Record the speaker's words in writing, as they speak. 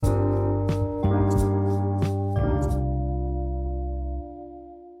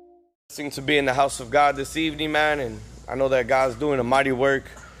Blessing to be in the house of God this evening, man, and I know that God's doing a mighty work.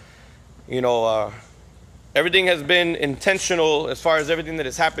 Everything has been intentional as far as everything that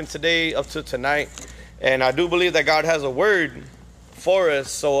has happened today up to tonight, and I do believe that God has a word for us.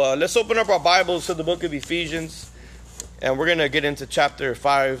 So let's open up our Bibles to the book of Ephesians, and we're going to get into chapter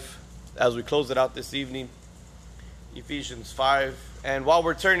 5 as we close it out this evening. Ephesians 5. And while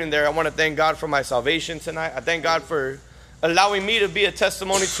we're turning there, I want to thank God for my salvation tonight. I thank God for allowing me to be a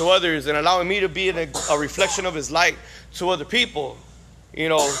testimony to others and allowing me to be a reflection of his light to other people.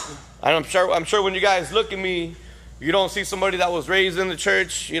 And I'm sure when you guys look at me, you don't see somebody that was raised in the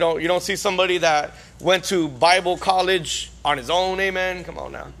church. You don't see somebody that went to Bible college on his own. Amen. Come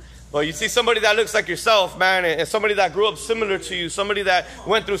on now. But you see somebody that looks like yourself, man, and somebody that grew up similar to you, somebody that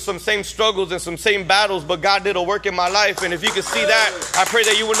went through some same struggles and some same battles, but God did a work in my life. And if you can see that, I pray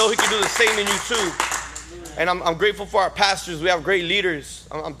that you will know he can do the same in you too. And I'm grateful for our pastors. We have great leaders.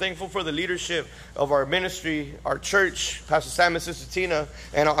 I'm thankful for the leadership of our ministry, our church, Pastor Sam and Sister Tina.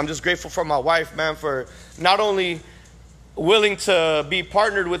 And I'm just grateful for my wife, man, for not only willing to be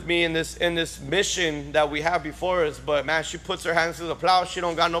partnered with me in this mission that we have before us, but, man, she puts her hands to the plow. She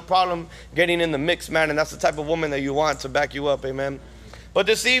don't got no problem getting in the mix, man. And that's the type of woman that you want to back you up, amen. But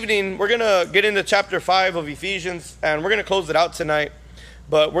this evening, we're going to get into chapter 5 of Ephesians, and we're going to close it out tonight.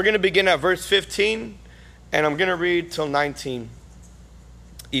 But we're going to begin at verse 15. And I'm going to read till 19.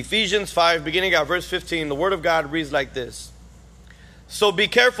 Ephesians 5, beginning at verse 15, the word of God reads like this. So be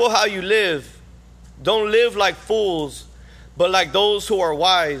careful how you live. Don't live like fools, but like those who are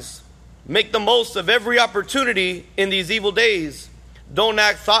wise. Make the most of every opportunity in these evil days. Don't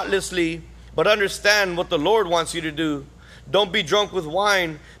act thoughtlessly, but understand what the Lord wants you to do. Don't be drunk with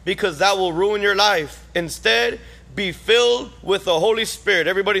wine, because that will ruin your life. Instead, be filled with the Holy Spirit.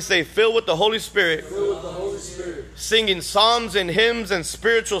 Everybody say, filled with the Holy Spirit. Filled with the Holy Spirit. Singing psalms and hymns and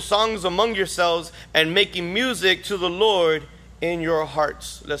spiritual songs among yourselves, and making music to the Lord in your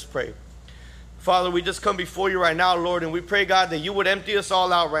hearts. Let's pray. Father, we just come before you right now, Lord, and we pray, God, that you would empty us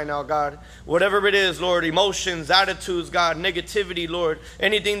all out right now, God. Whatever it is, Lord, emotions, attitudes, God, negativity, Lord,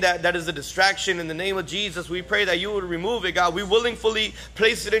 anything that is a distraction, in the name of Jesus, we pray that you would remove it, God. We willingly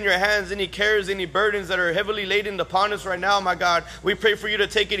place it in your hands, any cares, any burdens that are heavily laden upon us right now, my God. We pray for you to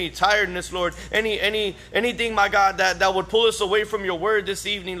take any tiredness, Lord, anything, my God, that would pull us away from your word this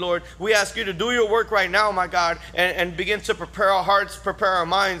evening, Lord. We ask you to do your work right now, my God, and begin to prepare our hearts, prepare our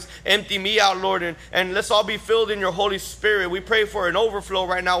minds. Empty me out, Lord. And let's all be filled in your Holy Spirit. We pray for an overflow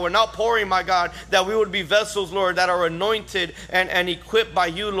right now. We're not pouring, my God, that we would be vessels, Lord, that are anointed and equipped by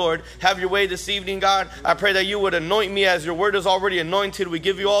you, Lord. Have your way this evening, God. I pray that you would anoint me as your word is already anointed. We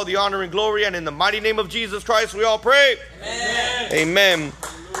give you all the honor and glory, and in the mighty name of Jesus Christ, we all pray. Amen. Amen.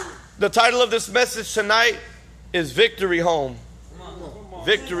 The title of this message tonight is Victory Home.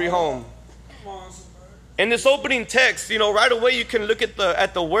 Victory Home. In this opening text, right away you can look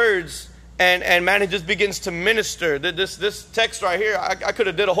at the words. And man, it just begins to minister. This text right here, I could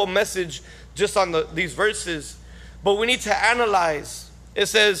have did a whole message just on these verses. But we need to analyze. It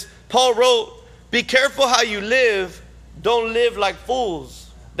says, Paul wrote, be careful how you live. Don't live like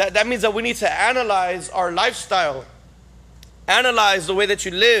fools. That means that we need to analyze our lifestyle. Analyze the way that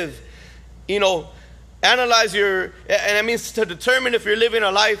you live. Analyze and that means to determine if you're living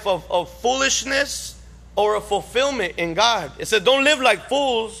a life of foolishness or a fulfillment in God. It said, don't live like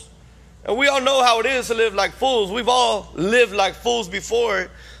fools. And we all know how it is to live like fools. We've all lived like fools before.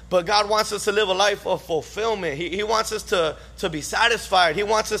 But God wants us to live a life of fulfillment. He wants us to be satisfied. He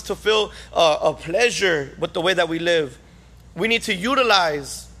wants us to feel a pleasure with the way that we live. We need to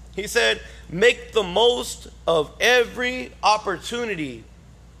utilize. He said, make the most of every opportunity.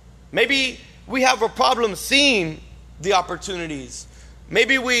 Maybe we have a problem seeing the opportunities.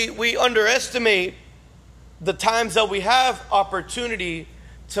 Maybe we underestimate the times that we have opportunity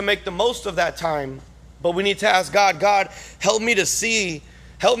to make the most of that time. But we need to ask God, God, help me to see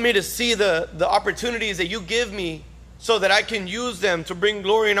the opportunities that you give me so that I can use them to bring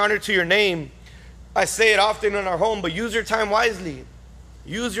glory and honor to your name. I say it often in our home, but use your time wisely.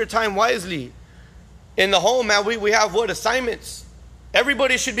 Use your time wisely. In the home, man, we have assignments.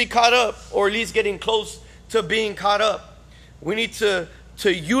 Everybody should be caught up, or at least getting close to being caught up. We need to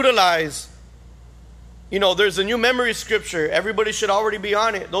utilize. There's a new memory scripture. Everybody should already be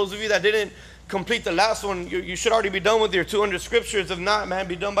on it. Those of you that didn't complete the last one, you should already be done with your 200 scriptures. If not, man,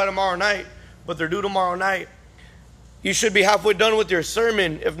 be done by tomorrow night. But they're due tomorrow night. You should be halfway done with your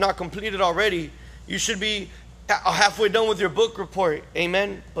sermon, if not completed already. You should be halfway done with your book report.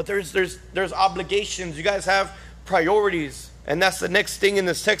 Amen. But there's obligations. You guys have priorities. And that's the next thing in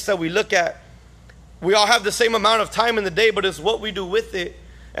this text that we look at. We all have the same amount of time in the day, but it's what we do with it.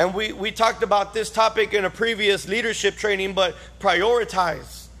 And we talked about this topic in a previous leadership training, but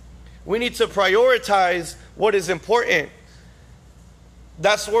prioritize. We need to prioritize what is important.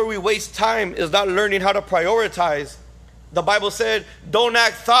 That's where we waste time, is not learning how to prioritize. The Bible said, don't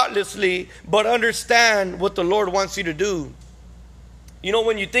act thoughtlessly, but understand what the Lord wants you to do. You know,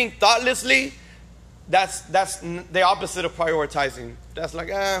 when you think thoughtlessly, that's the opposite of prioritizing. That's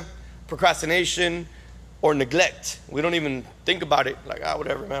like, procrastination or neglect. We don't even think about it. Like,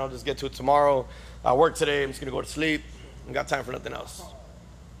 whatever, man, I'll just get to it tomorrow. I work today, I'm just going to go to sleep. I got time for nothing else.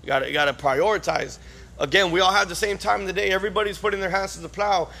 You got to prioritize. Again, we all have the same time of the day. Everybody's putting their hands to the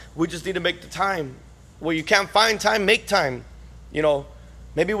plow. We just need to make the time. Where you can't find time, make time. You know,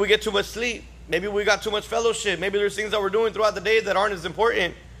 maybe we get too much sleep. Maybe we got too much fellowship. Maybe there's things that we're doing throughout the day that aren't as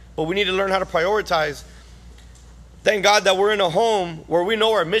important. But we need to learn how to prioritize. Thank God that we're in a home where we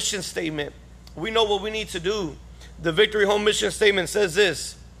know our mission statement. We know what we need to do. The Victory Home mission statement says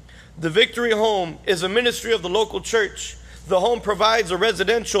this: the Victory Home is a ministry of the local church. The home provides a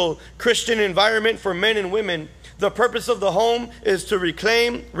residential Christian environment for men and women. The purpose of the home is to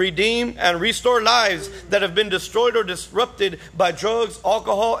reclaim, redeem, and restore lives that have been destroyed or disrupted by drugs,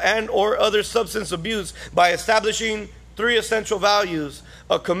 alcohol, and or other substance abuse by establishing 3 essential values: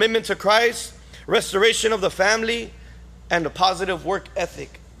 a commitment to Christ, restoration of the family, and a positive work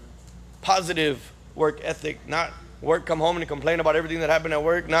ethic. Positive work ethic, not work, come home and complain about everything that happened at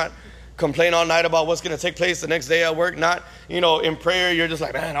work, not complain all night about what's going to take place the next day at work, not, in prayer, you're just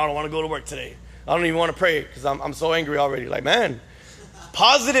like, man, I don't want to go to work today. I don't even want to pray because I'm so angry already. Like, man,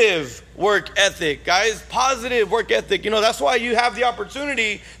 positive work ethic, guys, positive work ethic. That's why you have the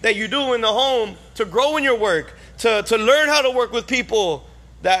opportunity that you do in the home to grow in your work, to learn how to work with people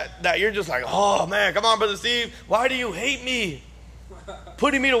that you're just like, oh, man, come on, Brother Steve, why do you hate me?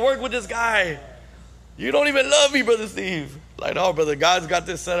 Putting me to work with this guy. You don't even love me, Brother Steve. Like, no, brother, God's got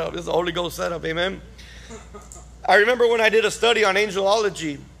this set up. This is the Holy Ghost set up, amen? I remember when I did a study on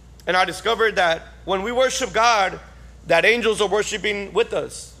angelology, and I discovered that when we worship God, that angels are worshiping with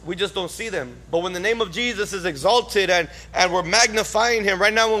us. We just don't see them. But when the name of Jesus is exalted and we're magnifying him,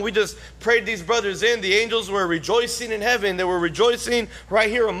 right now when we just prayed these brothers in, the angels were rejoicing in heaven. They were rejoicing right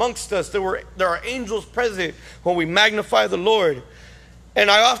here amongst us. There are angels present when we magnify the Lord. And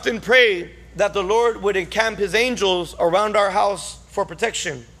I often pray that the Lord would encamp his angels around our house for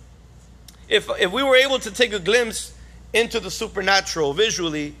protection. If we were able to take a glimpse into the supernatural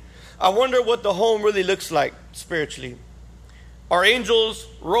visually, I wonder what the home really looks like spiritually. Are angels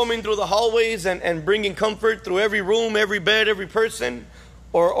roaming through the hallways and bringing comfort through every room, every bed, every person?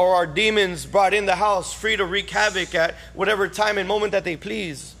 Or are demons brought in the house free to wreak havoc at whatever time and moment that they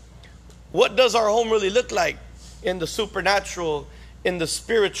please? What does our home really look like in the supernatural, in the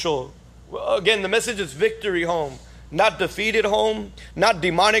spiritual? Again, the message is victory home. Not defeated home, not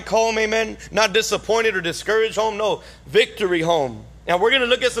demonic home, amen. Not disappointed or discouraged home, no, victory home. And we're going to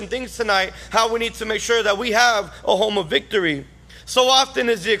look at some things tonight, how we need to make sure that we have a home of victory. So often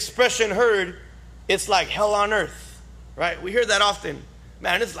is the expression heard, it's like hell on earth, right? We hear that often.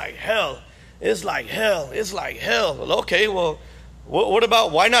 Man, it's like hell. It's like hell. It's like hell. Well, okay, well, what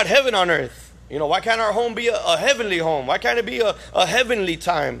about, why not heaven on earth? Why can't our home be a heavenly home? Why can't it be a heavenly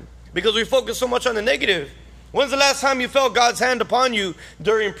time? Because we focus so much on the negative. When's the last time you felt God's hand upon you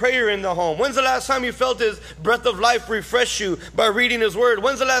during prayer in the home? When's the last time you felt his breath of life refresh you by reading his word?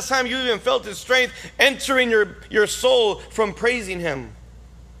 When's the last time you even felt his strength entering your soul from praising him?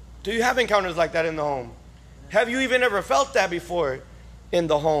 Do you have encounters like that in the home? Have you even ever felt that before in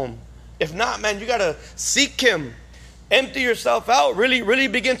the home? If not, man, you got to seek him. Empty yourself out. Really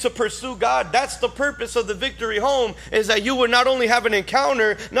begin to pursue God. That's the purpose of the Victory Home, is that you would not only have an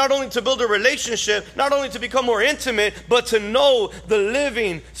encounter, not only to build a relationship, not only to become more intimate, but to know the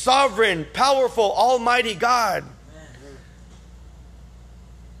living, sovereign, powerful, almighty God.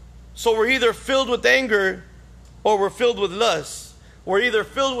 So we're either filled with anger or we're filled with lust. We're either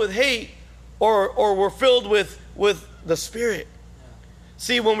filled with hate or we're filled with the Spirit.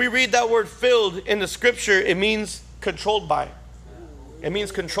 See, when we read that word filled in the scripture, it means controlled by. It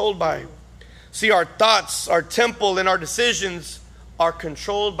means controlled by. See, our thoughts, our temple, and our decisions are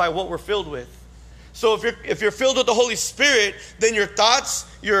controlled by what we're filled with. So if you're filled with the Holy Spirit, then your thoughts,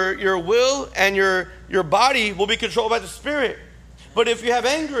 your will, and your body will be controlled by the Spirit. But if you have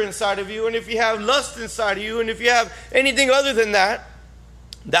anger inside of you, and if you have lust inside of you, and if you have anything other than that,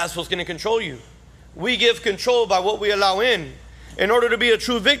 that's what's going to control you. We give control by what we allow in. In order to be a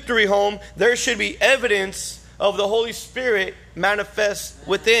true victory home, there should be evidence of the Holy Spirit manifest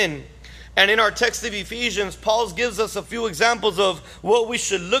within. And in our text of Ephesians, Paul gives us a few examples of what we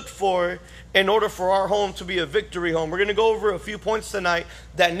should look for in order for our home to be a victory home. We're going to go over a few points tonight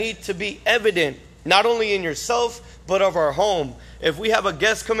that need to be evident, not only in yourself, but of our home. If we have a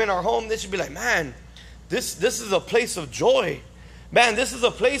guest come in our home, they should be like, man, this is a place of joy. Man, this is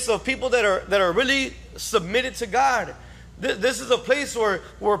a place of people that are really submitted to God. This is a place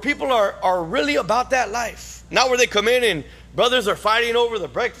where people are really about that life. Not where they come in and brothers are fighting over the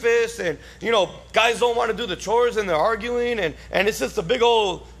breakfast, and guys don't want to do the chores and they're arguing, and it's just a big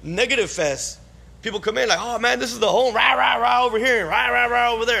old negative fest. People come in like, oh man, this is the home, rah rah rah over here, and rah rah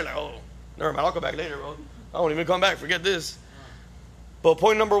rah over there. Like, oh, never mind, I'll come back later, bro. I won't even come back, forget this. But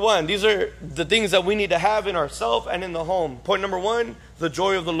point number one, these are the things that we need to have in ourselves and in the home. Point number one, the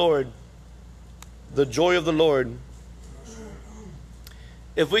joy of the Lord. The joy of the Lord.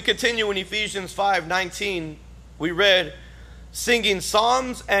 If we continue in Ephesians 5:19, we read, singing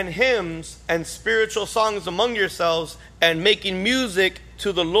psalms and hymns and spiritual songs among yourselves and making music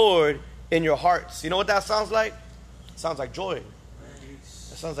to the Lord in your hearts. You know what that sounds like? It sounds like joy. It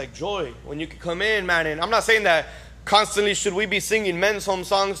sounds like joy. When you can come in, man, and I'm not saying that constantly should we be singing men's home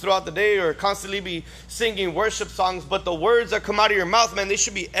songs throughout the day or constantly be singing worship songs, but the words that come out of your mouth, man, they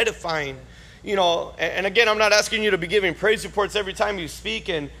should be edifying. And again, I'm not asking you to be giving praise reports every time you speak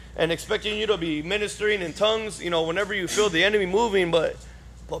and expecting you to be ministering in tongues, whenever you feel the enemy moving. But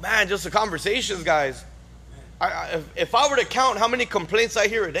man, just the conversations, guys. If I were to count how many complaints I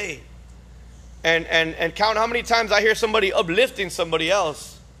hear a day and count how many times I hear somebody uplifting somebody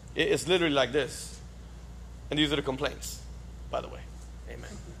else, it's literally like this. And these are the complaints, by the way. Amen.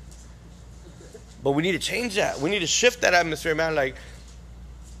 But we need to change that. We need to shift that atmosphere, man. Like,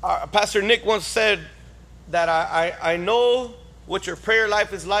 Pastor Nick once said that I know what your prayer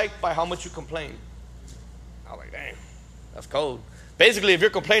life is like by how much you complain. I was like, dang, that's cold. Basically, if you're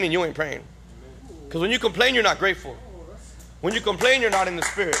complaining, you ain't praying. Because when you complain, you're not grateful. When you complain, you're not in the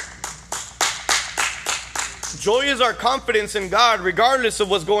Spirit. Joy is our confidence in God regardless of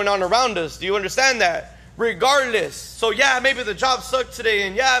what's going on around us. Do you understand that? Regardless. So yeah, maybe the job sucked today,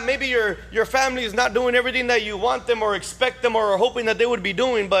 and yeah, maybe your family is not doing everything that you want them or expect them or are hoping that they would be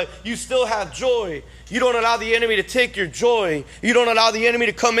doing, but you still have joy. You don't allow the enemy to take your joy. You don't allow the enemy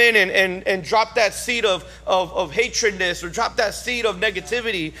to come in and drop that seed of hatredness or drop that seed of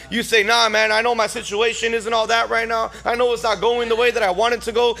negativity. You say, nah, man, I know my situation isn't all that right now. I know it's not going the way that I want it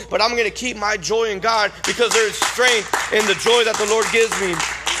to go, but I'm going to keep my joy in God because there is strength in the joy that the Lord gives me.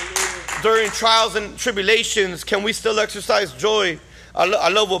 During trials and tribulations, can we still exercise joy? I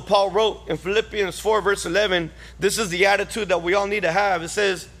love what Paul wrote in Philippians 4 verse 11. This is the attitude that we all need to have. It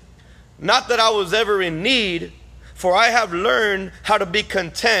says, not that I was ever in need, for I have learned how to be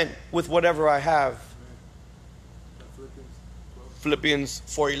content with whatever I have. Philippians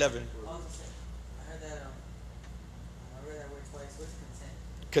 4:11. I heard that word twice. What's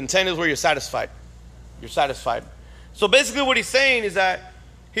content? Content is where you're satisfied. You're satisfied. So basically what he's saying is that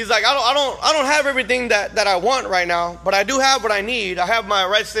he's like, I don't have everything that I want right now, but I do have what I need. I have my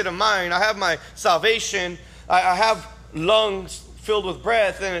right state of mind. I have my salvation. I have lungs filled with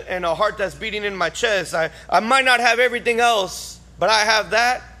breath and a heart that's beating in my chest. I might not have everything else, but I have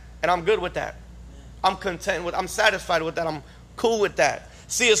that, and I'm good with that. I'm content with, I'm satisfied with that. I'm cool with that.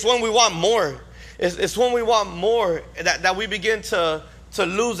 See, it's when we want more. It's when we want more that we begin to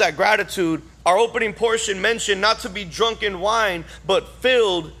lose that gratitude. Our opening portion mentioned not to be drunk in wine, but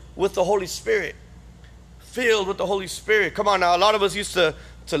filled with the Holy Spirit. Filled with the Holy Spirit. Come on now, a lot of us used to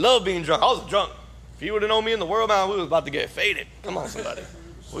love being drunk. I was drunk. If you would have known me in the world, man, we was about to get faded. Come on, somebody.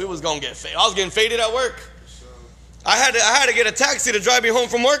 We was going to get faded. I was getting faded at work. I had to get a taxi to drive me home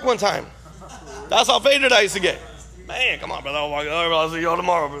from work one time. That's how faded I used to get. Man, come on, brother. I'll see y'all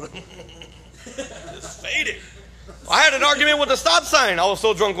tomorrow, brother. Just faded. I had an argument with the stop sign. I was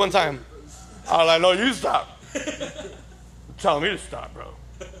so drunk one time. I was like, no, you stop. Telling me to stop, bro.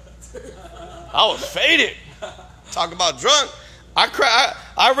 I was faded. Talk about drunk.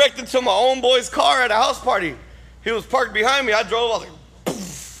 I wrecked into my own boy's car at a house party. He was parked behind me. I drove. I was like,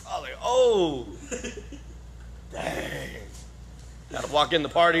 poof. I was like, oh. Dang. Got to walk in the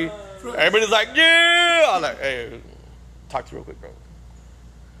party. Everybody's like, yeah. I was like, hey, talk to you real quick, bro.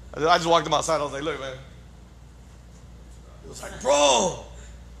 I just walked him outside. I was like, look, man. He was like, bro,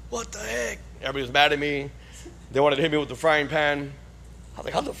 what the heck? Everybody was mad at me. They wanted to hit me with the frying pan. I was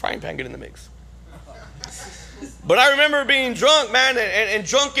like, how'd the frying pan get in the mix? But I remember being drunk, man, and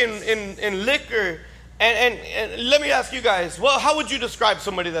drunk in liquor. And let me ask you guys, well, how would you describe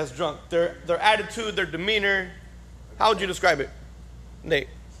somebody that's drunk? Their attitude, their demeanor. How would you describe it? Nate?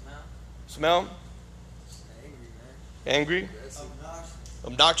 Smell? Angry, man. Angry?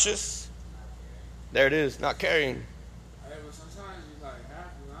 Obnoxious? There it is, not caring. Hey, but sometimes you like happy.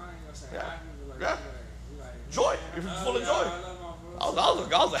 I ain't gonna say Yeah. happy, but like, Yeah. you like Joy. You're full of joy. I love my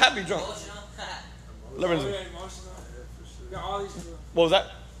bro. I was a happy drunk. Emotional. Let me- Oh, yeah, emotional. You got all these people. What was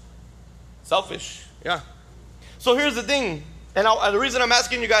that? Selfish. Yeah. So here's the thing. And the reason I'm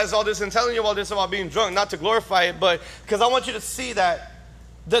asking you guys all this and telling you all this about being drunk, not to glorify it, but because I want you to see that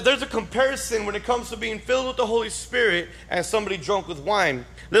there's a comparison when it comes to being filled with the Holy Spirit and somebody drunk with wine.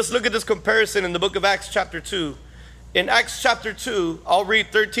 Let's look at this comparison in the book of Acts chapter 2. In Acts chapter 2, I'll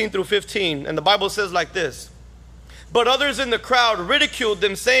read 13 through 15, and the Bible says like this. But others in the crowd ridiculed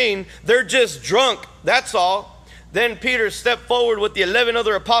them, saying, they're just drunk, that's all. Then Peter stepped forward with the 11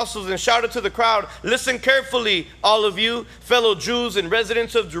 other apostles and shouted to the crowd, listen carefully, all of you, fellow Jews and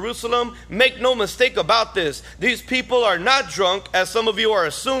residents of Jerusalem. Make no mistake about this. These people are not drunk, as some of you are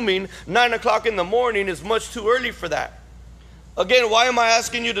assuming. 9 o'clock in the morning is much too early for that. Again, why am I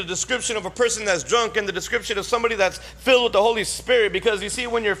asking you the description of a person that's drunk and the description of somebody that's filled with the Holy Spirit? Because you see,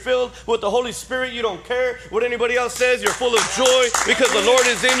 when you're filled with the Holy Spirit, you don't care what anybody else says. You're full of joy because the Lord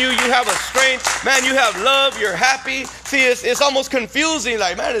is in you. You have a strength. Man, you have love. You're happy. See, it's almost confusing.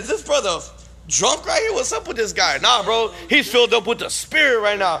 Like, man, is this brother drunk right here? What's up with this guy? Nah, bro. He's filled up with the Spirit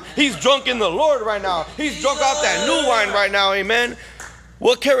right now. He's drunk in the Lord right now. He's drunk off that new wine right now. Amen.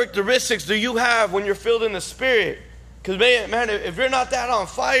 What characteristics do you have when you're filled in the Spirit? Because, man, if you're not that on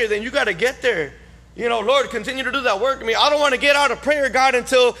fire, then you got to get there. You know, Lord, continue to do that work in me. I don't want to get out of prayer, God,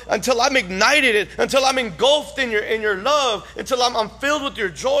 until I'm ignited, until I'm engulfed in your love, until I'm filled with your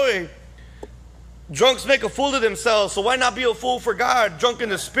joy. Drunks make a fool of themselves, so why not be a fool for God? Drunk in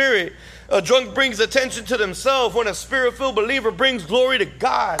the Spirit. A drunk brings attention to themselves when a Spirit-filled believer brings glory to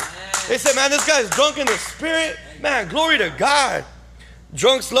God. They say, man, this guy's drunk in the Spirit. Man, glory to God.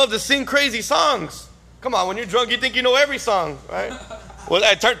 Drunks love to sing crazy songs. Come on, when you're drunk, you think you know every song, right? Well,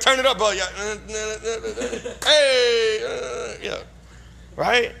 turn it up, bro. Hey, yeah,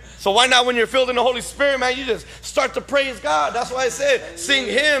 right? So why not when you're filled in the Holy Spirit, man, you just start to praise God. That's why I said, sing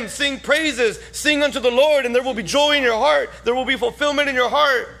hymns, sing praises, sing unto the Lord, and there will be joy in your heart. There will be fulfillment in your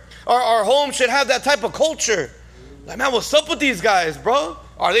heart. Our home should have that type of culture. Like, man, what's up with these guys, bro?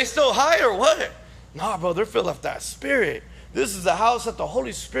 Are they still high or what? Nah, bro, they're filled with that Spirit. This is the house that the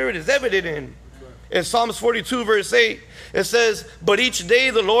Holy Spirit is evident in. In Psalms 42, verse 8, it says, but each day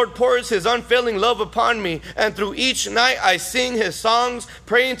the Lord pours his unfailing love upon me, and through each night I sing his songs,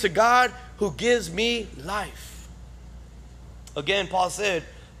 praying to God who gives me life. Again, Paul said,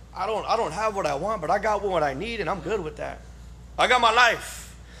 I don't have what I want, but I got what I need, and I'm good with that. I got my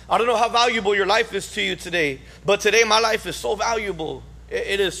life. I don't know how valuable your life is to you today, but today my life is so valuable.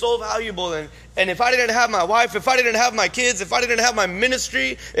 It is so valuable. And if I didn't have my wife, if I didn't have my kids, if I didn't have my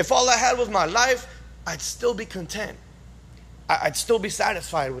ministry, if all I had was my life, I'd still be content. I'd still be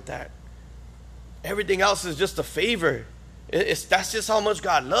satisfied with that. Everything else is just a favor. That's just how much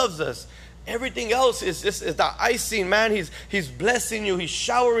God loves us. Everything else is the icing, man. He's blessing you. He's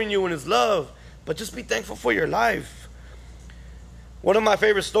showering you in his love. But just be thankful for your life. One of my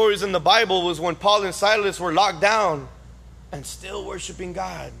favorite stories in the Bible was when Paul and Silas were locked down and still worshiping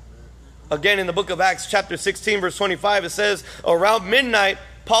God. Again, in the book of Acts chapter 16, verse 25, it says, around midnight,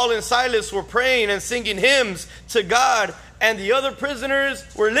 Paul and Silas were praying and singing hymns to God, and the other prisoners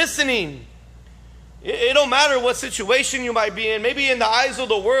were listening. It don't matter what situation you might be in. Maybe in the eyes of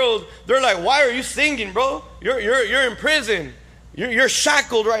the world, they're like, why are you singing, bro? You're in prison. You're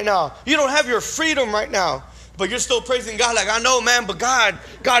shackled right now. You don't have your freedom right now. But you're still praising God like, I know, man, but God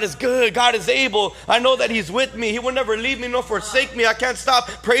is good. God is able. I know that he's with me. He will never leave me nor forsake me. I can't stop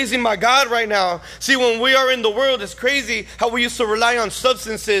praising my God right now. See, when we are in the world, it's crazy how we used to rely on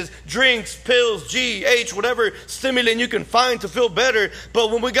substances, drinks, pills, GH, whatever stimulant you can find to feel better. But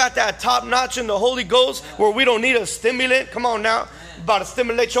when we got that top notch in the Holy Ghost where we don't need a stimulant, come on now, about to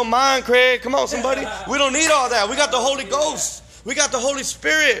stimulate your mind, Craig. Come on, somebody. We don't need all that. We got the Holy Ghost. We got the Holy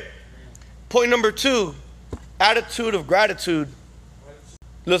Spirit. Point number 2. Attitude of gratitude.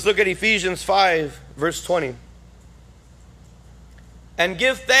 Let's look at Ephesians 5, verse 20. And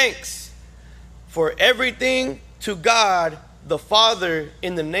give thanks for everything to God the Father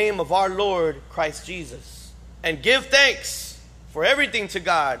in the name of our Lord Christ Jesus. And give thanks for everything to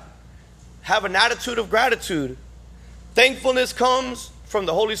God. Have an attitude of gratitude. Thankfulness comes from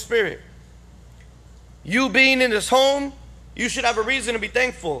the Holy Spirit. You being in this home, you should have a reason to be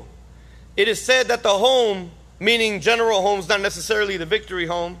thankful. It is said that the home, meaning general homes, not necessarily the victory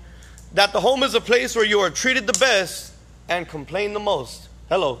home, that the home is a place where you are treated the best and complain the most.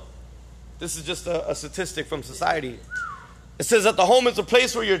 Hello. This is just a statistic from society. It says that the home is a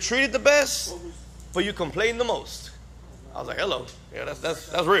place where you're treated the best, but you complain the most. I was like, hello. Yeah,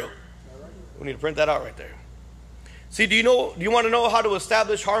 that's real. We need to print that out right there. See, do you want to know how to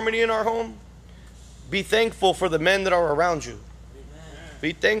establish harmony in our home? Be thankful for the men that are around you. Amen.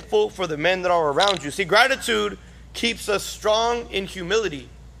 Be thankful for the men that are around you. See, gratitude keeps us strong in humility.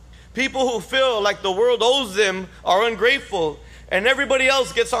 People who feel like the world owes them are ungrateful, and everybody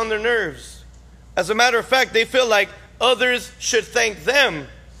else gets on their nerves. As a matter of fact, they feel like others should thank them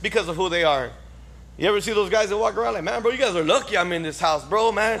because of who they are. You ever see those guys that walk around like, man, bro, you guys are lucky I'm in this house,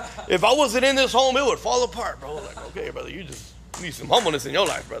 bro, man. If I wasn't in this home, it would fall apart, bro. Like, okay, brother, you just need some humbleness in your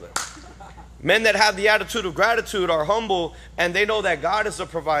life, brother. Men that have the attitude of gratitude are humble, and they know that God is a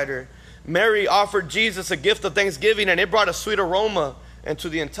provider. Mary offered Jesus a gift of thanksgiving, and it brought a sweet aroma into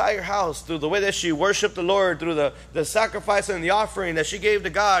the entire house through the way that she worshiped the Lord, through the sacrifice and the offering that she gave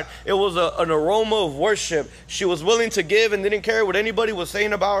to God. It was an aroma of worship. She was willing to give and didn't care what anybody was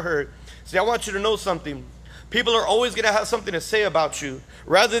saying about her. See, I want you to know something. People are always going to have something to say about you.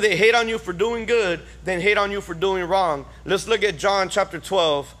 Rather they hate on you for doing good than hate on you for doing wrong. Let's look at John chapter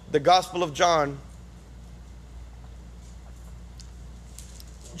 12, the Gospel of John.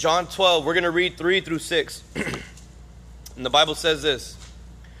 John 12, we're going to read 3 through 6. And the Bible says this.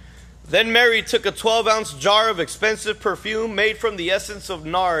 Then Mary took a 12-ounce jar of expensive perfume made from the essence of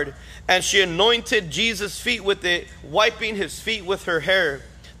nard, and she anointed Jesus' feet with it, wiping his feet with her hair.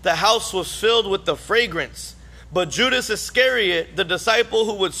 The house was filled with the fragrance. But Judas Iscariot, the disciple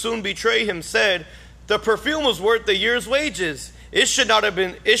who would soon betray him, said, the perfume was worth a year's wages. It should have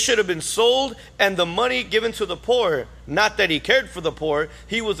been sold and the money given to the poor. Not that he cared for the poor.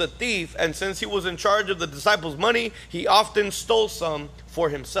 He was a thief, and since he was in charge of the disciples' money, he often stole some for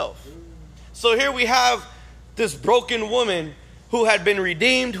himself. So here we have this broken woman who had been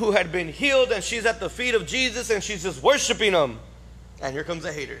redeemed, who had been healed, and she's at the feet of Jesus and she's just worshiping him. And here comes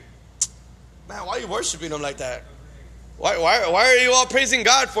a hater. Man, why are you worshiping him like that? Why are you all praising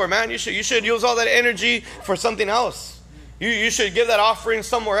God for, man? You should use all that energy for something else. You should give that offering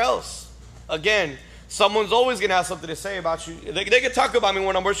somewhere else. Again, someone's always going to have something to say about you. They can talk about me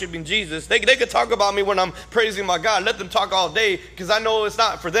when I'm worshiping Jesus. They can talk about me when I'm praising my God. Let them talk all day, because I know it's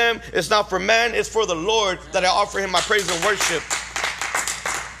not for them. It's not for man. It's for the Lord that I offer him my praise and worship.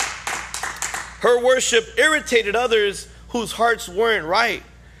 Her worship irritated others whose hearts weren't right.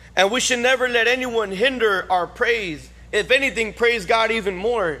 And we should never let anyone hinder our praise. If anything, praise God even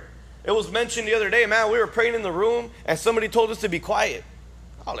more. It was mentioned the other day, man, we were praying in the room and somebody told us to be quiet.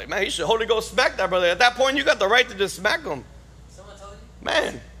 I was like, man, you should Holy Ghost smack that brother. At that point, you got the right to just smack him. Someone told you?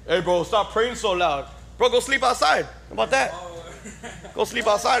 Man, hey, bro, stop praying so loud. Bro, go sleep outside. How about that? Go sleep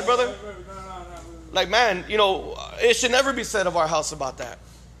outside, brother. Like, man, it should never be said of our house about that.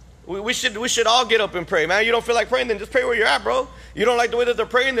 We should all get up and pray, man. You don't feel like praying, then just pray where you're at, bro. You don't like the way that they're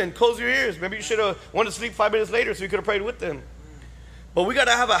praying, then close your ears. Maybe you should have went to sleep 5 minutes later so you could have prayed with them. But we got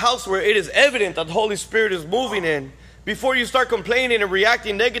to have a house where it is evident that the Holy Spirit is moving in. Before you start complaining and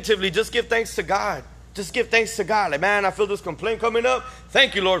reacting negatively, just give thanks to God. Just give thanks to God. Like, man, I feel this complaint coming up.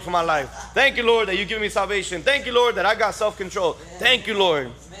 Thank you, Lord, for my life. Thank you, Lord, that you give me salvation. Thank you, Lord, that I got self-control. Thank you,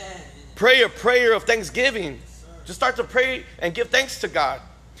 Lord. Pray a prayer of thanksgiving. Just start to pray and give thanks to God.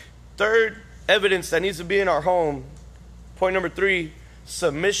 Third evidence that needs to be in our home. Point number 3,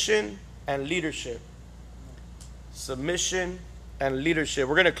 submission and leadership. Submission and leadership.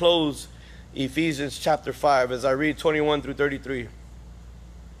 We're going to close Ephesians chapter 5 as I read 21 through 33.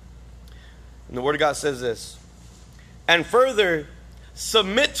 And the Word of God says this. And further,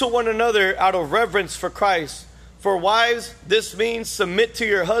 submit to one another out of reverence for Christ. For wives, this means submit to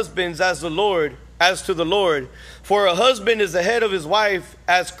your husbands as to the Lord. For a husband is the head of his wife,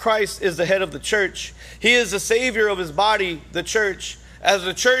 as Christ is the head of the church. He is the Savior of his body, the church. As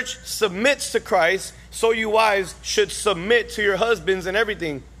the church submits to Christ, so you wives should submit to your husbands in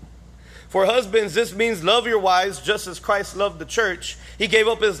everything. For husbands, this means love your wives just as Christ loved the church. He gave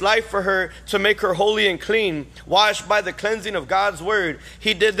up his life for her to make her holy and clean, washed by the cleansing of God's word.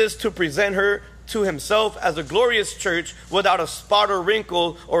 He did this to present her to himself as a glorious church without a spot or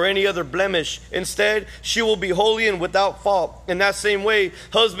wrinkle or any other blemish. Instead, she will be holy and without fault. In that same way,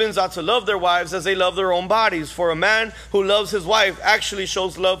 husbands ought to love their wives as they love their own bodies. For a man who loves his wife actually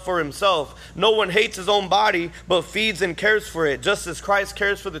shows love for himself. No one hates his own body, but feeds and cares for it, just as Christ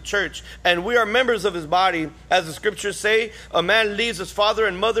cares for the church. And we are members of his body. As the scriptures say, a man leaves his father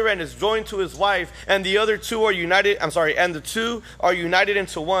and mother and is joined to his wife, and the two are united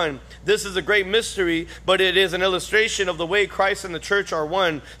into one. This is a great mystery, but it is an illustration of the way Christ and the church are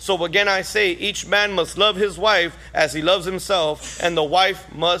one. So again I say, each man must love his wife as he loves himself, and the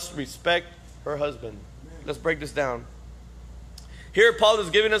wife must respect her husband. Let's break this down. Here Paul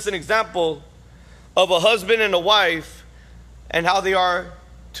is giving us an example of a husband and a wife and how they are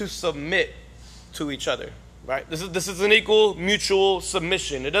to submit to each other. Right? This is an equal mutual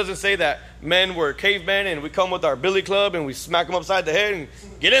submission. It doesn't say that men were cavemen and we come with our billy club and we smack them upside the head and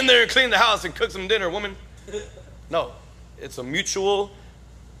get in there and clean the house and cook some dinner, woman. No, it's a mutual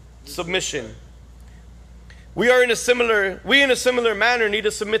submission. We in a similar manner need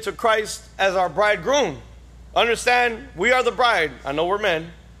to submit to Christ as our bridegroom. Understand, we are the bride. I know we're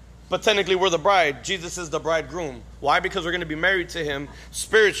men, but technically we're the bride. Jesus is the bridegroom. Why? Because we're going to be married to him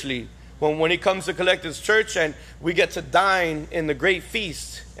spiritually. When he comes to collect his church and we get to dine in the great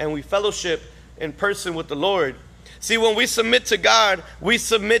feast and we fellowship in person with the Lord. See, when we submit to God, we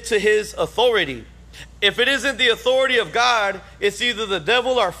submit to his authority. If it isn't the authority of God, it's either the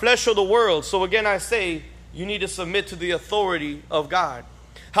devil, our flesh, or the world. So again, I say, you need to submit to the authority of God.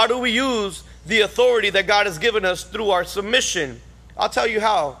 How do we use the authority that God has given us? Through our submission. I'll tell you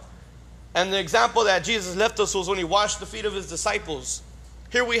how. And the example that Jesus left us was when he washed the feet of his disciples.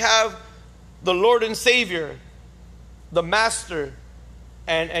 Here we have the Lord and Savior, the Master,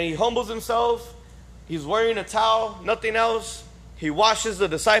 and he humbles himself. He's wearing a towel, nothing else. He washes the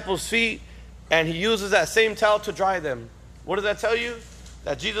disciples' feet, and he uses that same towel to dry them. What does that tell you?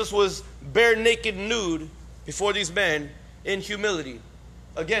 That Jesus was bare naked, nude before these men in humility.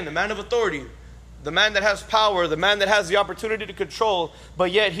 Again, the man of authority, the man that has power, the man that has the opportunity to control, but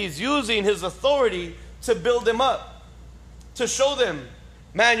yet he's using his authority to build them up, to show them,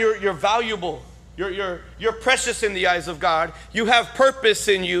 man, you're valuable. You're precious in the eyes of God. You have purpose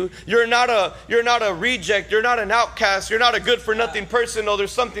in you. You're not a reject. You're not an outcast. You're not a good for nothing person. No,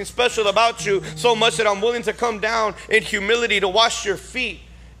 there's something special about you, so much that I'm willing to come down in humility to wash your feet.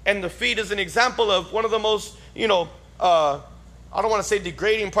 And the feet is an example of one of the most, I don't want to say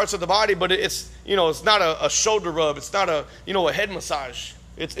degrading parts of the body, but it's not a shoulder rub. It's not a head massage.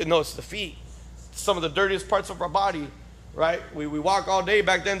 It's the feet. It's some of the dirtiest parts of our body. Right? We walk all day.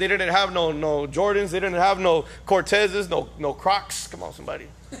 Back then they didn't have no Jordans. They didn't have no Cortezes, no Crocs. Come on, somebody.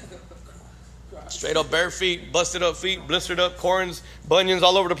 Straight up bare feet, busted up feet, blistered up corns, bunions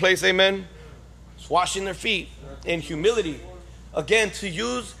all over the place. Amen. Just washing their feet in humility. Again, to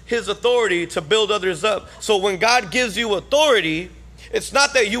use his authority to build others up. So when God gives you authority, it's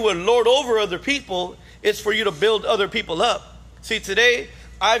not that you will lord over other people. It's for you to build other people up. See, today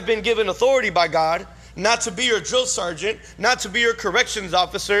I've been given authority by God, not to be your drill sergeant, not to be your corrections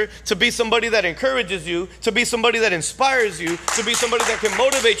officer, to be somebody that encourages you, to be somebody that inspires you, to be somebody that can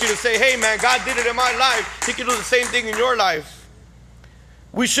motivate you to say, hey man, God did it in my life. He can do the same thing in your life.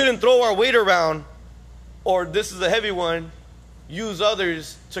 We shouldn't throw our weight around, or this is a heavy one, use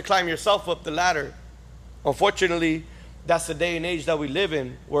others to climb yourself up the ladder. Unfortunately, that's the day and age that we live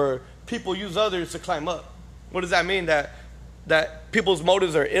in, where people use others to climb up. What does that mean? That people's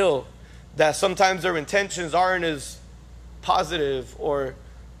motives are ill. That sometimes their intentions aren't as positive or,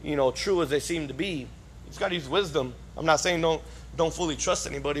 true as they seem to be. You just got to use wisdom. I'm not saying don't fully trust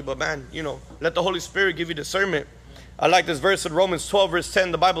anybody, but man, let the Holy Spirit give you discernment. I like this verse in Romans 12, verse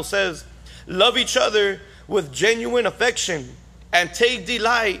 10. The Bible says, love each other with genuine affection and take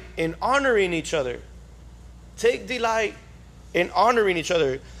delight in honoring each other. Take delight in honoring each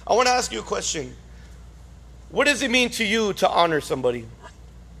other. I want to ask you a question. What does it mean to you to honor somebody?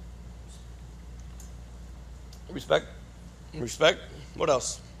 Respect. What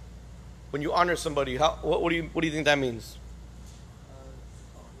else? When you honor somebody, what do you think that means?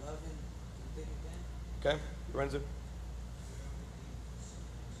 Love and thick and thin. Okay, Lorenzo.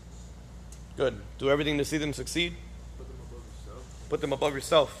 Good. Do everything to see them succeed. Put them above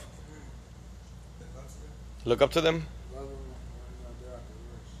yourself. Look up to them.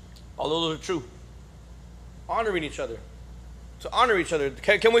 All those are true. Honoring each other. To honor each other.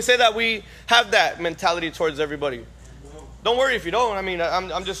 Can we say that we have that mentality towards everybody? No. Don't worry if you don't. I mean,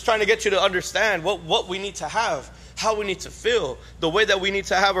 I'm just trying to get you to understand what we need to have, how we need to feel, the way that we need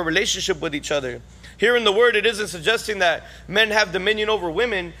to have a relationship with each other. Here in the Word, it isn't suggesting that men have dominion over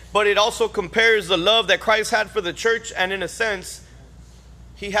women, but it also compares the love that Christ had for the church, and in a sense,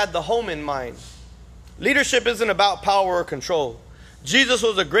 he had the home in mind. Leadership isn't about power or control. Jesus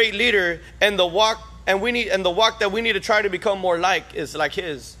was a great leader, and the walk that we need to try to become more like is like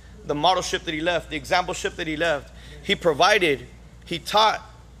his. The modelship that he left, the exampleship that he left. He provided, he taught,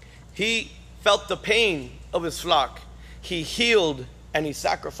 he felt the pain of his flock. He healed and he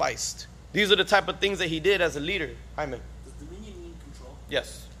sacrificed. These are the type of things that he did as a leader. Hyman. Does dominion mean control?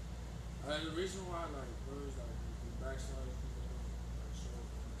 Yes. The reason why, brothers, we backslide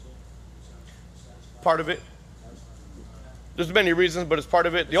people, Part of it. There's many reasons, but it's part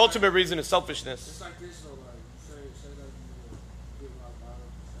of it. The ultimate reason is selfishness. It's like this, though, you say that you get rock bottom,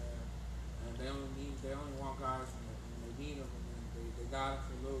 and they only want guys when they need them, and then they got it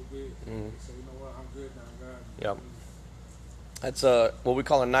for a little bit. They say, you know what, Yep. That's what we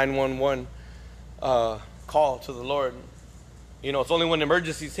call a 911 call to the Lord. You know, it's only when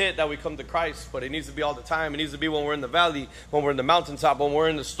emergencies hit that we come to Christ, but it needs to be all the time. It needs to be when we're in the valley, when we're in the mountaintop, when we're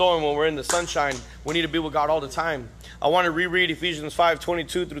in the storm, when we're in the sunshine. We need to be with God all the time. I want to reread Ephesians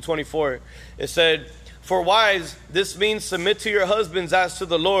 5:22 through 24. It said, "For wives, this means submit to your husbands as to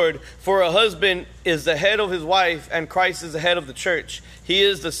the Lord. For a husband is the head of his wife, and Christ is the head of the church. He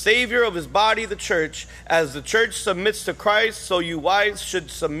is the Savior of his body, the church. As the church submits to Christ, so you wives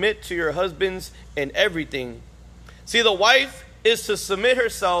should submit to your husbands in everything." See, the wife is to submit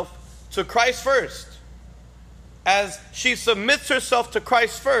herself to Christ first. As she submits herself to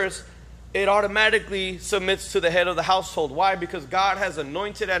Christ first, it automatically submits to the head of the household. Why? Because God has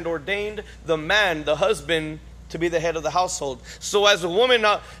anointed and ordained the man, the husband, to be the head of the household. So as a woman,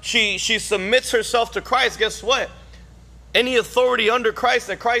 she submits herself to Christ. Guess what? Any authority under Christ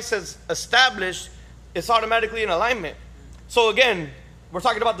that Christ has established, it's automatically in alignment. So again, we're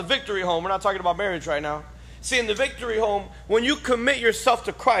talking about the victory home. We're not talking about marriage right now. See, in the victory home, when you commit yourself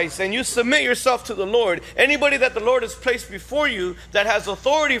to Christ and you submit yourself to the Lord, anybody that the Lord has placed before you that has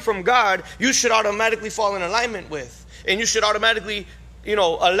authority from God, you should automatically fall in alignment with. And you should automatically,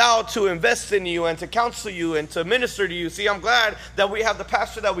 allow to invest in you and to counsel you and to minister to you. See, I'm glad that we have the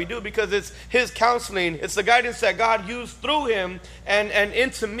pastor that we do, because it's his counseling. It's the guidance that God used through him and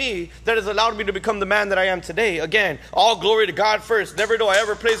into me that has allowed me to become the man that I am today. Again, all glory to God first. Never do I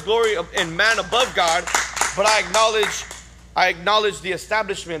ever place glory in man above God. But I acknowledge the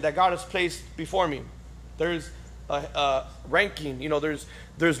establishment that God has placed before me. There's a ranking,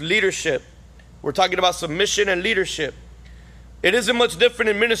 there's leadership. We're talking about submission and leadership. It isn't much different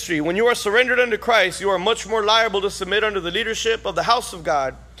in ministry. When you are surrendered unto Christ, you are much more liable to submit under the leadership of the house of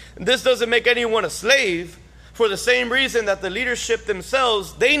God. And this doesn't make anyone a slave, for the same reason that the leadership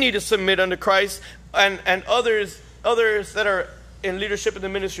themselves, they need to submit unto Christ, and others that are in leadership in the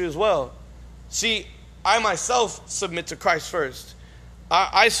ministry as well. See, I myself submit to Christ first.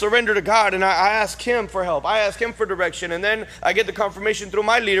 I surrender to God, and I ask him for help. I ask him for direction, and then I get the confirmation through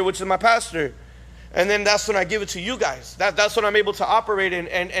my leader, which is my pastor. And then that's when I give it to you guys. That's when I'm able to operate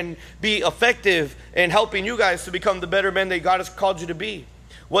and be effective in helping you guys to become the better men that God has called you to be.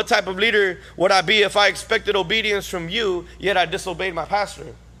 What type of leader would I be if I expected obedience from you, yet I disobeyed my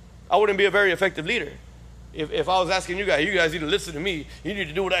pastor? I wouldn't be a very effective leader. If I was asking you guys need to listen to me, you need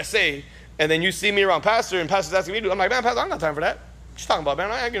to do what I say, and then you see me around pastor, and pastor's asking me to do, I'm like, man, pastor, I don't got time for that. What you talking about,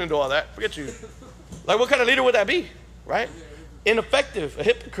 man? I ain't gonna do all that. Forget you. Like, what kind of leader would that be, right? Ineffective, a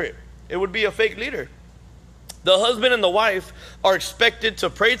hypocrite. It would be a fake leader. The husband and the wife are expected to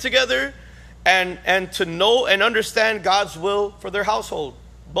pray together and to know and understand God's will for their household.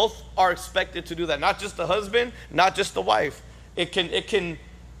 Both are expected to do that. Not just the husband, not just the wife. It can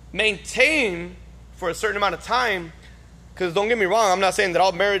maintain for a certain amount of time. Because don't get me wrong, I'm not saying that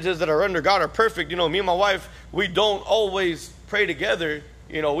all marriages that are under God are perfect. Me and my wife, we don't always pray together.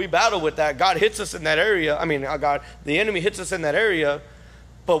 We battle with that. God hits us in that area. The enemy hits us in that area.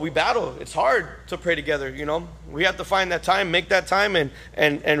 But we battle. It's hard to pray together, We have to find that time, make that time,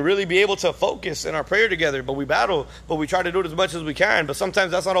 and really be able to focus in our prayer together. But we battle. But we try to do it as much as we can. But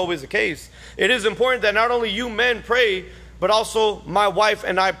sometimes that's not always the case. It is important that not only you men pray, but also my wife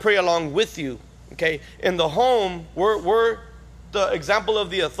and I pray along with you. Okay? In the home, we're the example of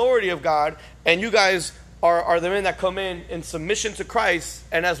the authority of God. And you guys are the men that come in submission to Christ.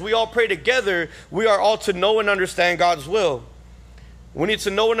 And as we all pray together, we are all to know and understand God's will. We need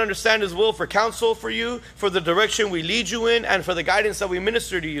to know and understand his will for counsel for you, for the direction we lead you in, and for the guidance that we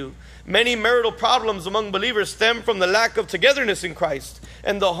minister to you. Many marital problems among believers stem from the lack of togetherness in Christ.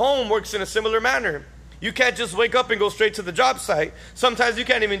 And the home works in a similar manner. You can't just wake up and go straight to the job site. Sometimes you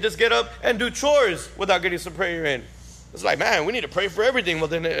can't even just get up and do chores without getting some prayer in. It's like, man, we need to pray for everything. Well,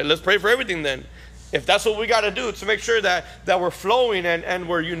 then let's pray for everything then. If that's what we got to do to make sure that we're flowing and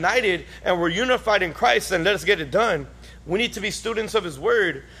we're united and we're unified in Christ, then let us get it done. We need to be students of his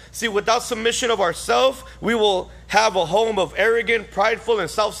word. See, without submission of ourselves, we will have a home of arrogant, prideful, and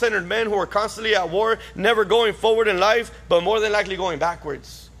self-centered men who are constantly at war, never going forward in life, but more than likely going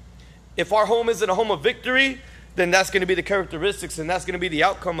backwards. If our home isn't a home of victory, then that's going to be the characteristics, and that's going to be the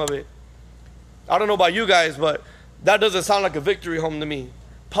outcome of it. I don't know about you guys, but that doesn't sound like a victory home to me.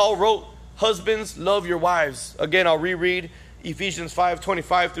 Paul wrote, "Husbands, love your wives." Again, I'll reread Ephesians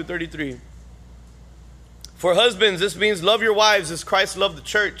 5:25 through 33. For husbands, this means love your wives as Christ loved the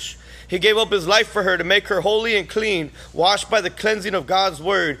church. He gave up his life for her to make her holy and clean, washed by the cleansing of God's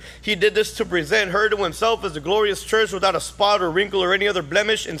word. He did this to present her to himself as a glorious church without a spot or wrinkle or any other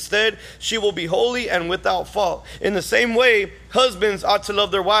blemish. Instead, she will be holy and without fault. In the same way, husbands ought to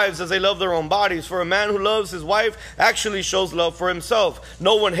love their wives as they love their own bodies. For a man who loves his wife actually shows love for himself.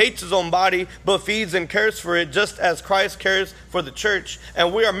 No one hates his own body, but feeds and cares for it, just as Christ cares for the church.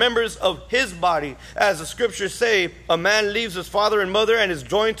 And we are members of his body. As the scriptures say, a man leaves his father and mother and is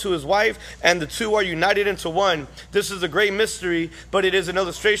joined to his wife, and the two are united into one. This is a great mystery, but it is an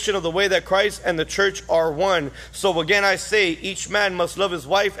illustration of the way that Christ and the church are one. So again I say, each man must love his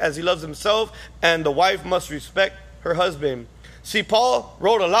wife as he loves himself, and the wife must respect her husband. See, Paul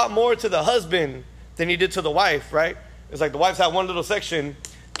wrote a lot more to the husband than he did to the wife, right? It's like the wives had one little section,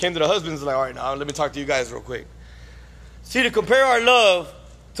 came to the husbands, like, all right, now let me talk to you guys real quick. See, to compare our love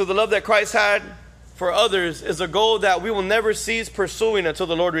to the love that Christ had for others is a goal that we will never cease pursuing until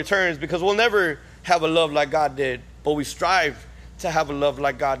the Lord returns, because we'll never have a love like God did, but we strive to have a love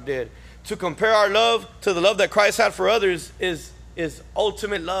like God did. To compare our love to the love that Christ had for others is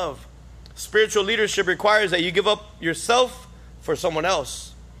ultimate love. Spiritual leadership requires that you give up yourself for someone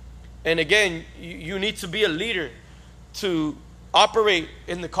else. And again, you need to be a leader to operate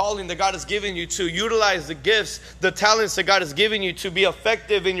in the calling that God has given you, to utilize the gifts, the talents that God has given you, to be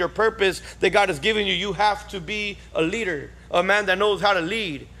effective in your purpose that God has given you. You have to be a leader, a man that knows how to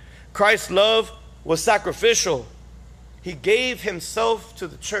lead. Christ's love was sacrificial. He gave himself to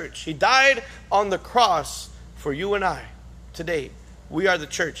the church. He died on the cross for you and I. Today, we are the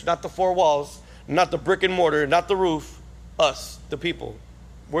church, not the four walls, not the brick and mortar, not the roof. Us, the people.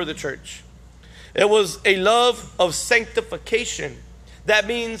 We're the church. It was a love of sanctification. That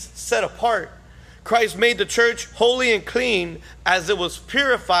means set apart. Christ made the church holy and clean as it was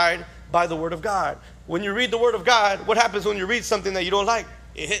purified by the Word of God. When you read the Word of God, what happens when you read something that you don't like?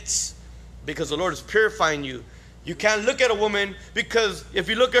 It hits, because the Lord is purifying you. You can't look at a woman, because if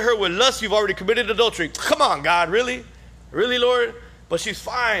you look at her with lust, you've already committed adultery. Come on, God, really? Really, Lord? But she's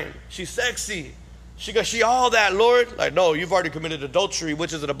fine. She's sexy. She all that, Lord. Like, no, you've already committed adultery,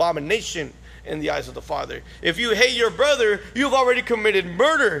 which is an abomination in the eyes of the Father. If you hate your brother, you've already committed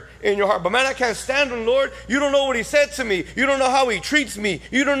murder in your heart. But man, I can't stand him, Lord. You don't know what he said to me. You don't know how he treats me.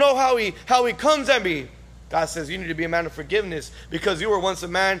 You don't know how he comes at me. God says you need to be a man of forgiveness, because you were once a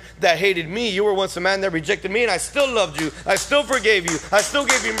man that hated me. You were once a man that rejected me, and I still loved you. I still forgave you. I still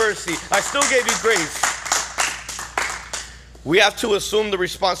gave you mercy. I still gave you grace. We have to assume the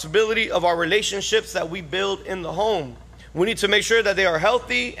responsibility of our relationships that we build in the home. We need to make sure that they are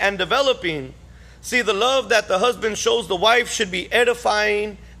healthy and developing. See, the love that the husband shows the wife should be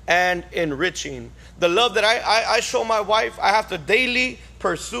edifying and enriching. The love that I show my wife, I have to daily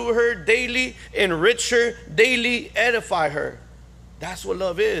pursue her, daily enrich her, daily edify her. That's what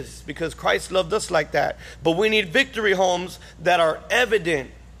love is, because Christ loved us like that. But we need victory homes that are evident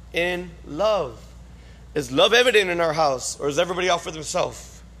in love. Is love evident in our house, or is everybody out for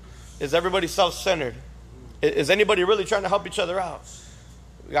themselves? Is everybody self-centered? Is anybody really trying to help each other out?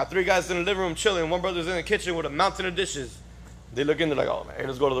 We got 3 guys in the living room chilling. One brother's in the kitchen with a mountain of dishes. They look in, they're like, oh man,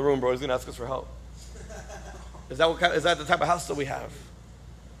 let's go to the room, bro. He's going to ask us for help. Is that the type of house that we have?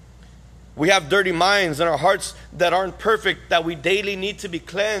 We have dirty minds in our hearts that aren't perfect, that we daily need to be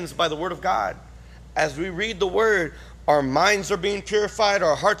cleansed by the Word of God. As we read the Word, our minds are being purified,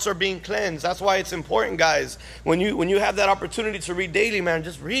 our hearts are being cleansed. That's why it's important, guys. When you have that opportunity to read daily, man,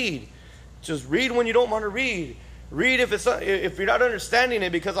 just read. Just read when you don't want to read. Read if you're not understanding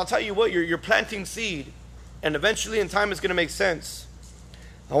it, because I'll tell you what, you're planting seed, and eventually in time it's going to make sense.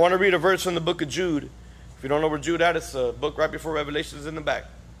 I want to read a verse from the book of Jude. If you don't know where Jude at, it's a book right before Revelation, is in the back.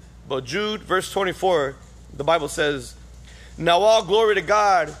 But Jude, verse 24, the Bible says, "Now all glory to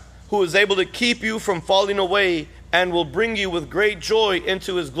God, who is able to keep you from falling away, and will bring you with great joy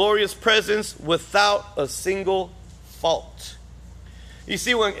into his glorious presence without a single fault." You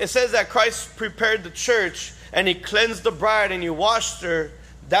see, when it says that Christ prepared the church and he cleansed the bride and he washed her,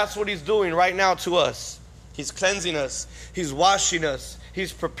 that's what he's doing right now to us. He's cleansing us. He's washing us.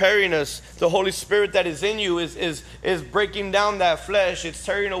 He's preparing us. The Holy Spirit that is in you is breaking down that flesh. It's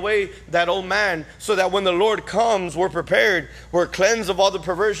tearing away that old man, so that when the Lord comes, we're prepared. We're cleansed of all the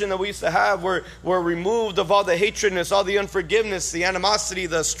perversion that we used to have. We're removed of all the hatredness, all the unforgiveness, the animosity,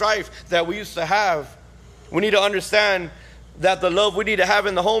 the strife that we used to have. We need to understand that the love we need to have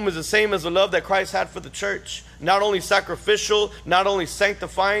in the home is the same as the love that Christ had for the church. Not only sacrificial, not only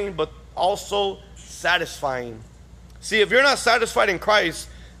sanctifying, but also satisfying. See, if you're not satisfied in Christ,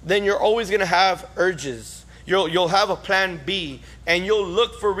 then you're always going to have urges. You'll have a plan B, and you'll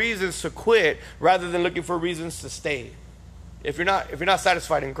look for reasons to quit rather than looking for reasons to stay. If you're not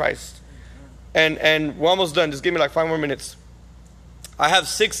satisfied in Christ. And we're almost done. Just give me like 5 more minutes. I have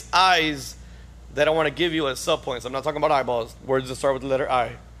 6 I's that I want to give you as subpoints. I'm not talking about eyeballs. Words that start with the letter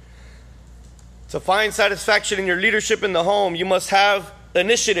I. To find satisfaction in your leadership in the home, you must have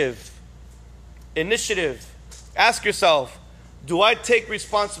initiative. Initiative. Ask yourself, do I take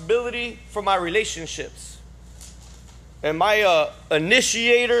responsibility for my relationships? Am I a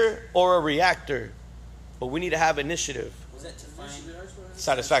initiator or a reactor? But we need to have initiative. Was that to find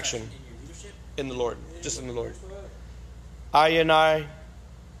Satisfaction in your leadership? in the Lord. Just in the Lord. INITIATIVE.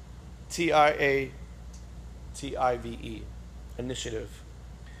 Initiative.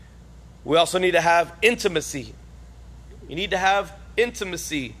 We also need to have intimacy. You need to have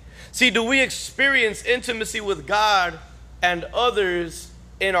intimacy. See, do we experience intimacy with God and others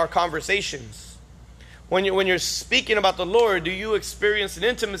in our conversations? When you're speaking about the Lord, do you experience an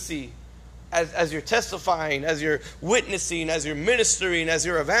intimacy as you're testifying, as you're witnessing, as you're ministering, as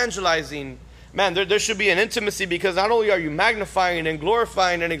you're evangelizing? Man, there should be an intimacy, because not only are you magnifying and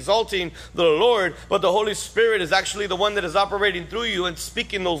glorifying and exalting the Lord, but the Holy Spirit is actually the one that is operating through you and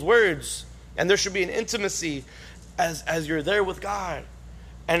speaking those words. And there should be an intimacy as you're there with God,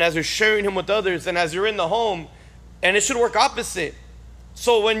 and as you're sharing Him with others, and as you're in the home. And it should work opposite.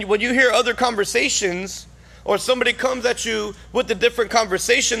 So when you hear other conversations, or somebody comes at you with a different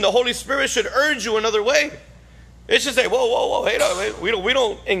conversation, the Holy Spirit should urge you another way. It should say, whoa, hey, no, we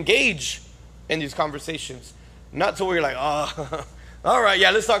don't engage in these conversations. Not to where you're like, oh, all right,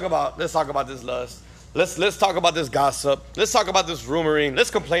 yeah, let's talk about this lust. Let's talk about this gossip. Let's talk about this rumoring.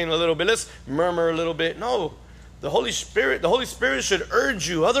 Let's complain a little bit. Let's murmur a little bit. No, the Holy Spirit should urge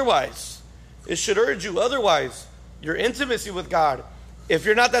you otherwise. It should urge you otherwise. Your intimacy with God. If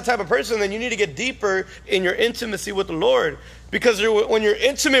you're not that type of person, then you need to get deeper in your intimacy with the Lord. Because when you're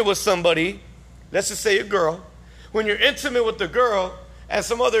intimate with somebody, let's just say a girl, when you're intimate with the girl and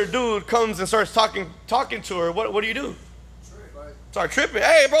some other dude comes and starts talking to her, what do you do? Start tripping.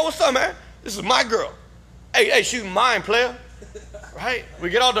 Hey, bro, what's up, man? This is my girl. Hey, she's mine, player. Right? We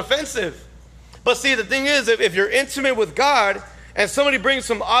get all defensive. But see, the thing is, if you're intimate with God and somebody brings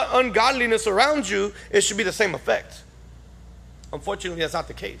some ungodliness around you, it should be the same effect. Unfortunately, that's not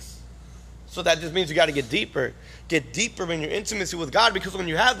the case. So that just means you got to get deeper. Get deeper in your intimacy with God, because when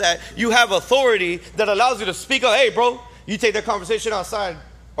you have that, you have authority that allows you to speak up. Hey, bro, you take that conversation outside,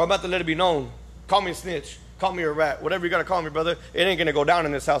 or I'm about to let it be known. Call me a snitch. Call me a rat. Whatever you got to call me, brother. It ain't going to go down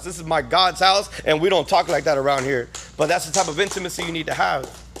in this house. This is my God's house, and we don't talk like that around here. But that's the type of intimacy you need to have.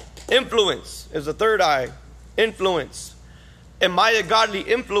 Influence is the third I. Influence. Am I a godly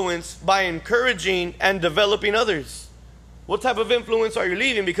influence by encouraging and developing others? What type of influence are you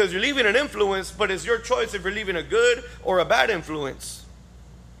leaving? Because you're leaving an influence, but it's your choice if you're leaving a good or a bad influence.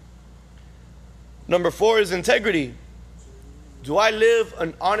 Number 4 is integrity. Do I live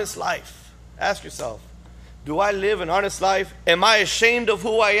an honest life? Ask yourself, do I live an honest life? Am I ashamed of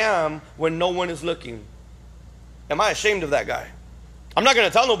who I am when no one is looking? Am I ashamed of that guy? I'm not going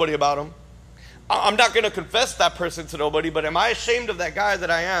to tell nobody about him. I'm not going to confess that person to nobody, but am I ashamed of that guy that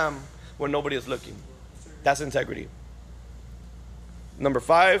I am when nobody is looking? That's integrity. Number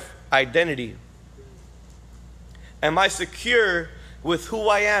 5, identity. Am I secure with who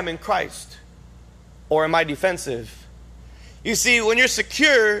I am in Christ? Or am I defensive? You see, when you're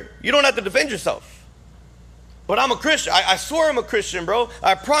secure, you don't have to defend yourself. But I'm a Christian. I swear I'm a Christian, bro.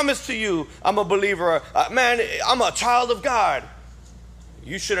 I promise to you I'm a believer. Man, I'm a child of God.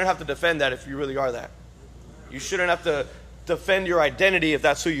 You shouldn't have to defend that if you really are that. You shouldn't have to defend your identity if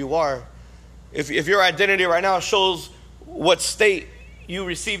that's who you are. If your identity right now shows what state you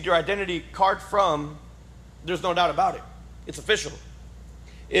received your identity card from, there's no doubt about it. It's official.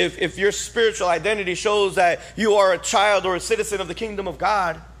 If your spiritual identity shows that you are a child or a citizen of the kingdom of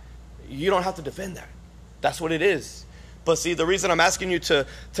God, you don't have to defend that. That's what it is. But see, the reason I'm asking you to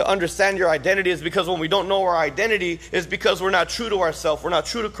understand your identity is because when we don't know our identity, is because we're not true to ourselves. We're not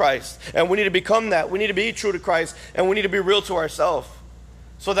true to Christ. And we need to become that. We need to be true to Christ, and we need to be real to ourselves.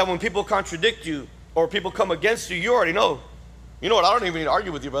 So that when people contradict you or people come against you, you already know. You know what? I don't even need to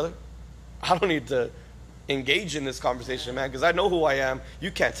argue with you, brother. I don't need to engage in this conversation, man, because I know who I am.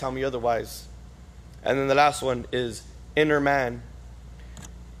 You can't tell me otherwise. And then the last one is inner man.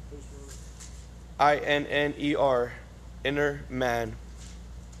 INNER. Inner man.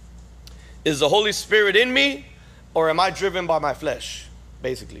 Is the Holy Spirit in me, or am I driven by my flesh?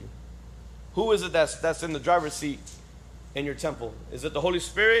 Basically, who is it that's in the driver's seat in your temple? Is it the Holy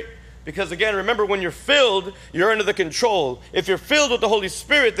Spirit? Because again, remember, when you're filled, you're under the control. If you're filled with the Holy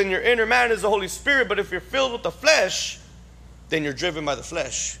Spirit, then your inner man is the Holy Spirit. But if you're filled with the flesh, then you're driven by the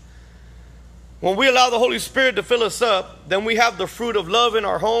flesh. When we allow the Holy Spirit to fill us up, then we have the fruit of love in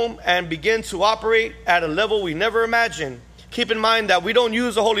our home and begin to operate at a level we never imagined. Keep in mind that we don't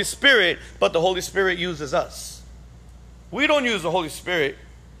use the Holy Spirit, but the Holy Spirit uses us. We don't use the Holy Spirit,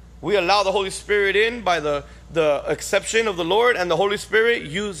 We allow the Holy Spirit in by the exception of the Lord, and the Holy Spirit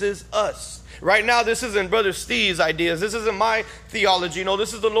uses us. Right now, this isn't Brother Steve's ideas. This isn't my theology. No,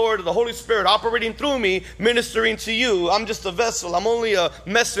 this is the Lord, the Holy Spirit operating through me, ministering to you. I'm just a vessel. I'm only a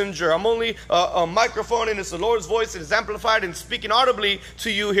messenger. I'm only a microphone, and it's the Lord's voice that is amplified and speaking audibly to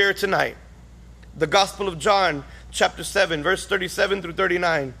you here tonight. The Gospel of John, chapter 7, verse 37 through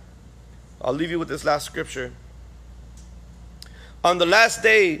 39. I'll leave you with this last scripture. On the last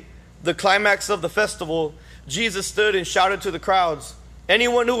day, the climax of the festival, Jesus stood and shouted to the crowds,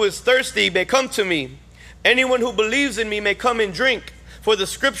 "Anyone who is thirsty may come to me. Anyone who believes in me may come and drink. For the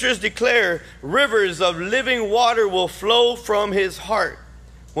scriptures declare rivers of living water will flow from his heart."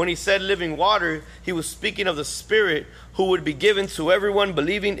 When he said living water, he was speaking of the Spirit who would be given to everyone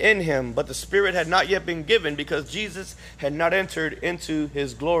believing in him. But the Spirit had not yet been given because Jesus had not entered into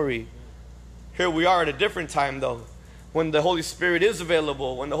his glory. Here we are at a different time though, when the Holy Spirit is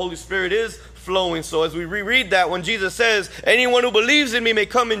available, when the Holy Spirit is flowing. So as we reread that, when Jesus says, "Anyone who believes in me may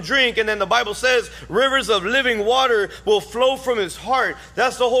come and drink," and then the Bible says, "Rivers of living water will flow from his heart."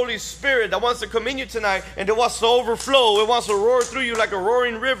 That's the Holy Spirit that wants to come in you tonight, and it wants to overflow. It wants to roar through you like a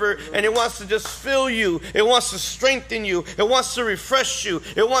roaring river, and it wants to just fill you. It wants to strengthen you. It wants to refresh you.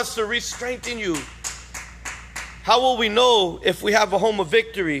 It wants to re-strengthen you. How will we know if we have a home of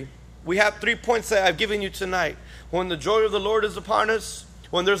victory? We have 3 points that I've given you tonight. When the joy of the Lord is upon us,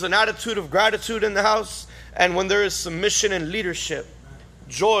 when there's an attitude of gratitude in the house, and when there is submission and leadership.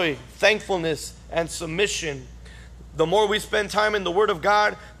 Joy, thankfulness, and submission. The more we spend time in the Word of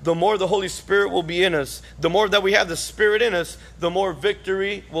God, the more the Holy Spirit will be in us. The more that we have the Spirit in us, the more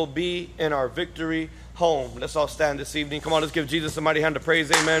victory will be in our victory home. Let's all stand this evening. Come on, let's give Jesus a mighty hand of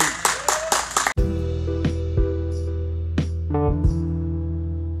praise. Amen.